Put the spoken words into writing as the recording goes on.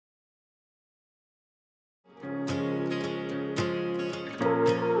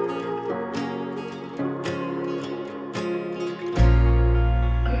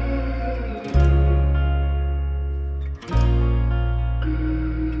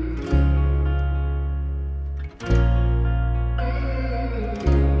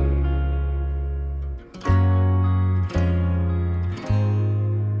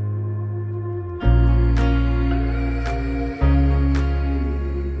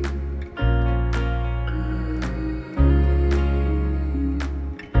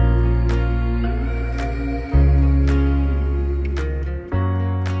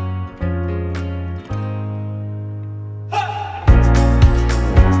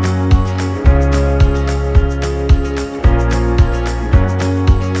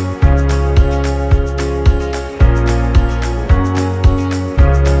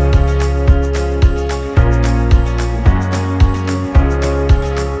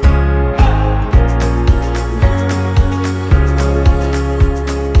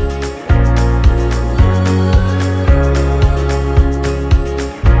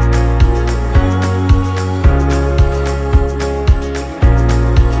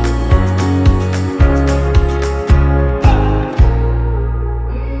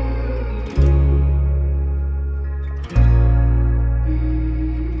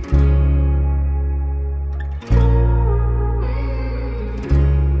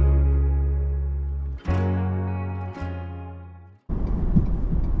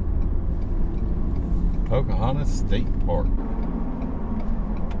Pocahontas State Park.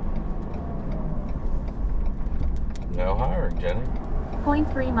 No hiring, Jenny.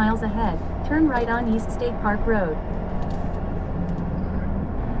 0.3 miles ahead, turn right on East State Park Road.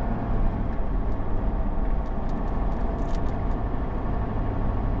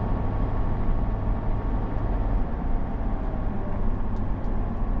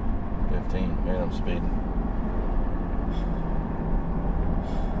 Man, I'm speeding.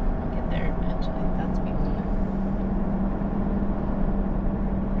 I'll get there eventually. That's me.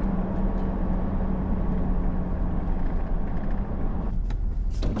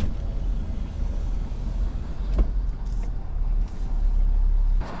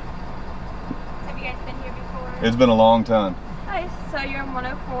 Have you guys been here before? It's been a long time. Nice. So you're on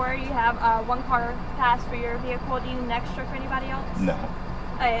 104. You have one car pass for your vehicle. Do you need an extra for anybody else? No.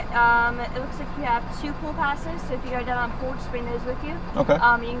 It looks like you have 2 pool passes, so if you go down on pool, just bring those with you. Okay. You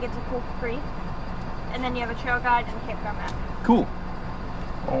can get to pool for free. And then you have a trail guide and a campground map. Cool.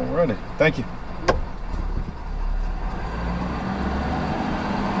 Alrighty. Thank you.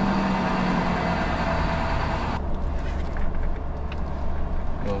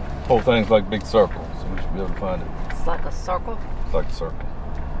 The whole thing's like a big circle, so we should be able to find it. It's like a circle. It's like a circle.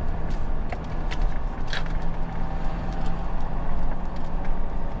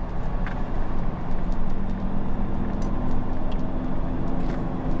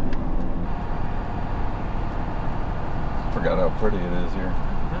 Forgot how pretty it is here.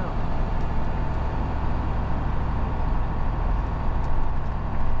 Oh.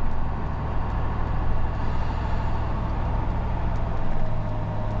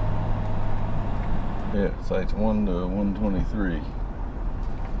 Yeah, sites 1 to 123.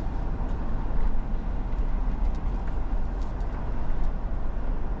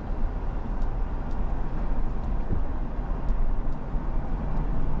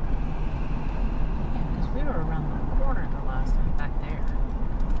 We were around the corner the last time back there.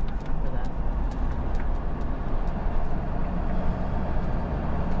 Remember that?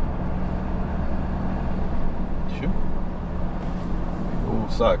 Shoot.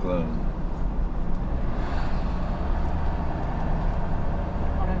 Old cyclone.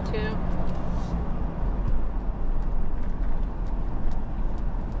 102.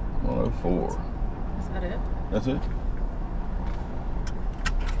 104. Is that it? That's it?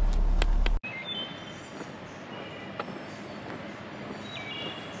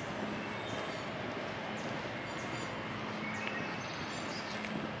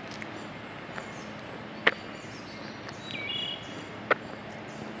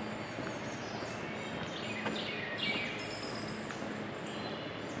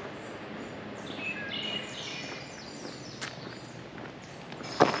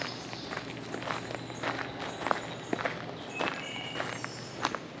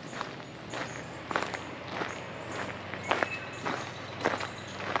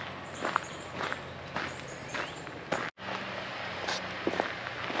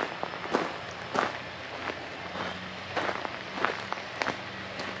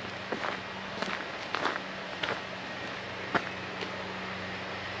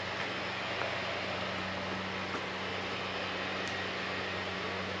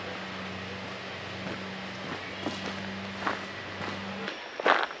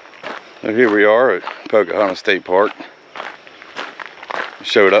 So here we are at Pocahontas State Park.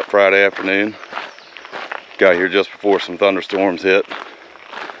 Showed up Friday afternoon. Got here just before some thunderstorms hit.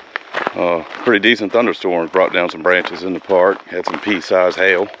 Pretty decent thunderstorms brought down some branches in the park. Had some pea-sized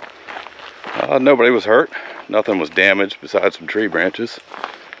hail. Nobody was hurt. Nothing was damaged besides some tree branches.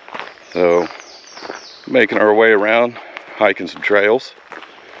 So making our way around, hiking some trails.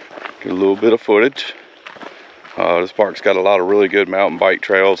 Get a little bit of footage. This park's got a lot of really good mountain bike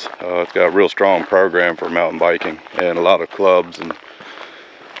trails. It's got a real strong program for mountain biking, and a lot of clubs and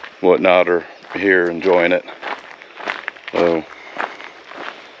whatnot are here enjoying it. So,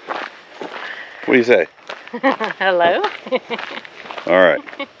 what do you say? Hello. All right.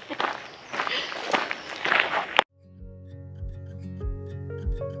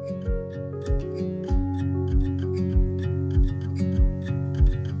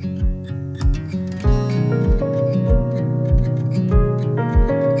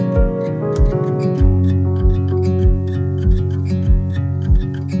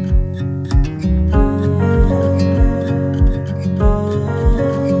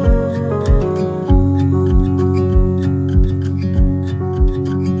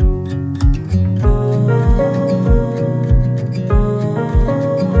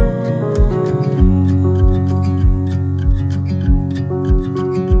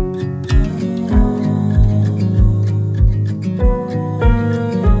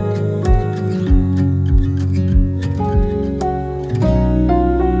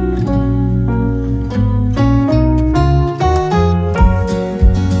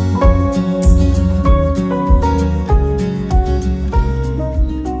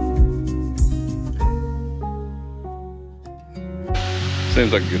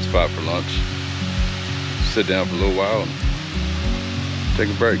 seems like a good spot for lunch. Sit down for a little while and take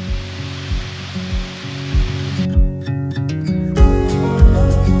a break.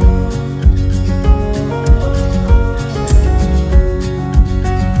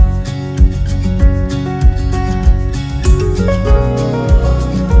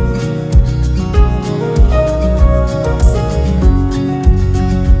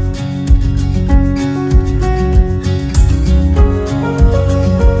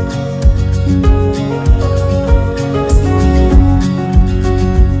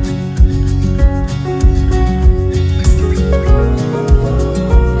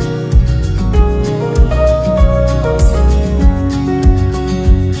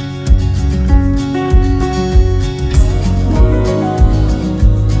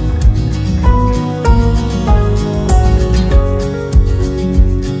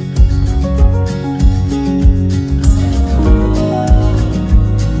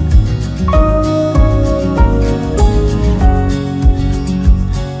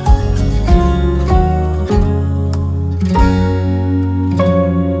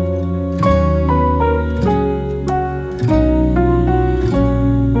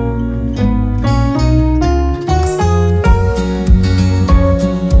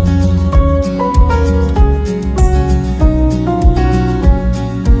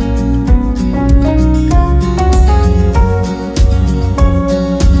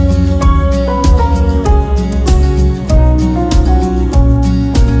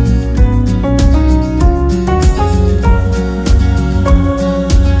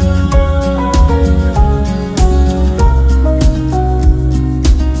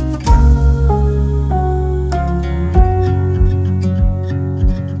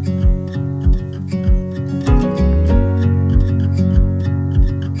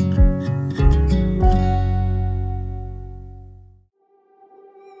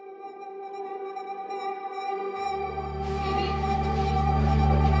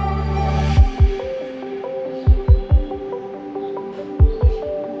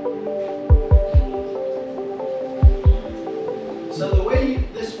 So the way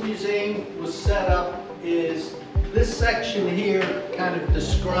this museum was set up is this section here kind of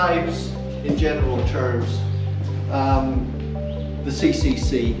describes, in general terms, the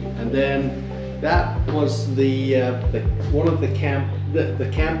CCC, and then that was the one of the camp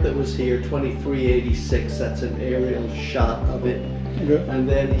that was here, 2386. That's an aerial shot of it. Yeah. And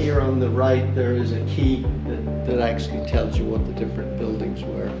then here on the right there is a key that actually tells you what the different buildings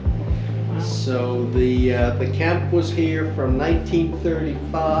were. So the camp was here from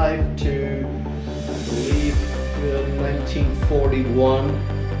 1935 to, I believe, 1941.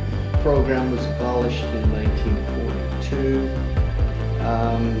 The program was abolished in 1942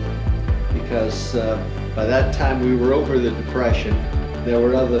 because by that time we were over the Depression. There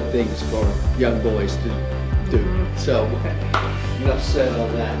were other things for young boys to do. So enough said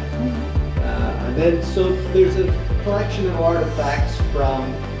on that. And then so there's a collection of artifacts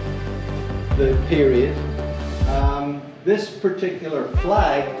from the period. This particular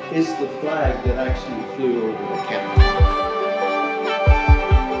flag is the flag that actually flew over the camp.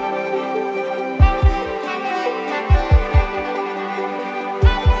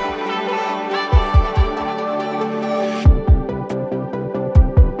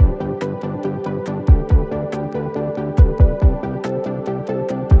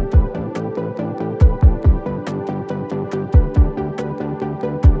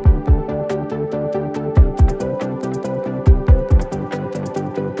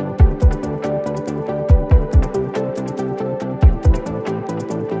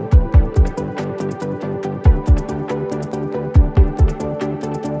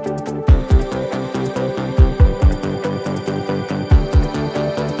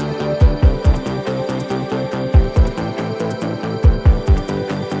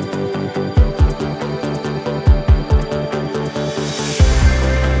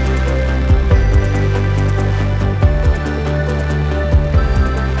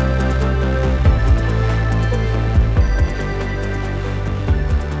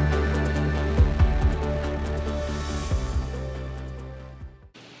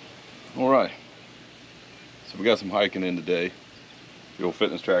 Alright, so we got some hiking in today. The old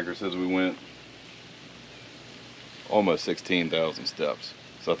fitness tracker says we went almost 16,000 steps.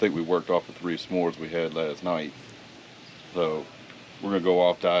 So I think we worked off the 3 s'mores we had last night. So we're going to go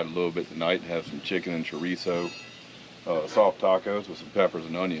off diet a little bit tonight and have some chicken and chorizo, soft tacos with some peppers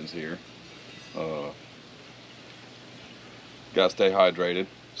and onions here. Got to stay hydrated.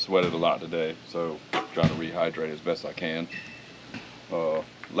 Sweated a lot today, so trying to rehydrate as best I can.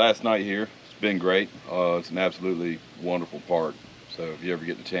 Last night here, it's been great. It's an absolutely wonderful park. So if you ever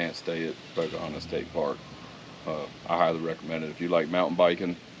get the chance, stay at Pocahontas State Park. I highly recommend it. If you like mountain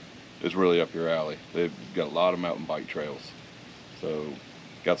biking, it's really up your alley. They've got a lot of mountain bike trails. So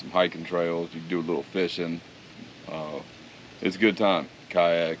got some hiking trails, you can do a little fishing. It's a good time.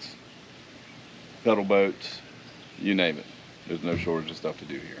 Kayaks, pedal boats, you name it. There's no shortage of stuff to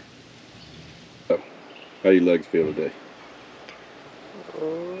do here. So, how your legs feel today?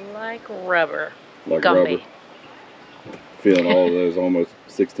 Like rubber. Like Gummy. rubber? Feeling all of those almost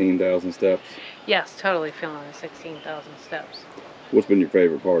 16,000 steps? Yes, totally feeling the 16,000 steps. What's been your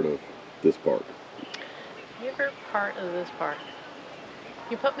favorite part of this park? Favorite part of this park?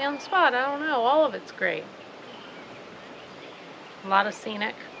 You put me on the spot. I don't know. All of it's great. A lot of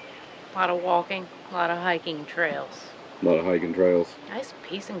scenic, a lot of walking, a lot of hiking trails. A lot of hiking trails. Nice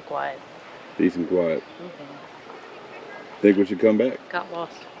peace and quiet. Peace and quiet. Think we should come back? Got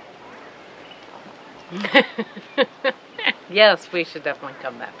lost. Yes, we should definitely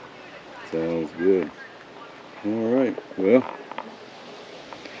come back. Sounds good. All right. Well,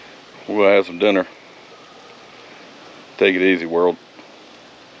 we'll have some dinner. Take it easy, world.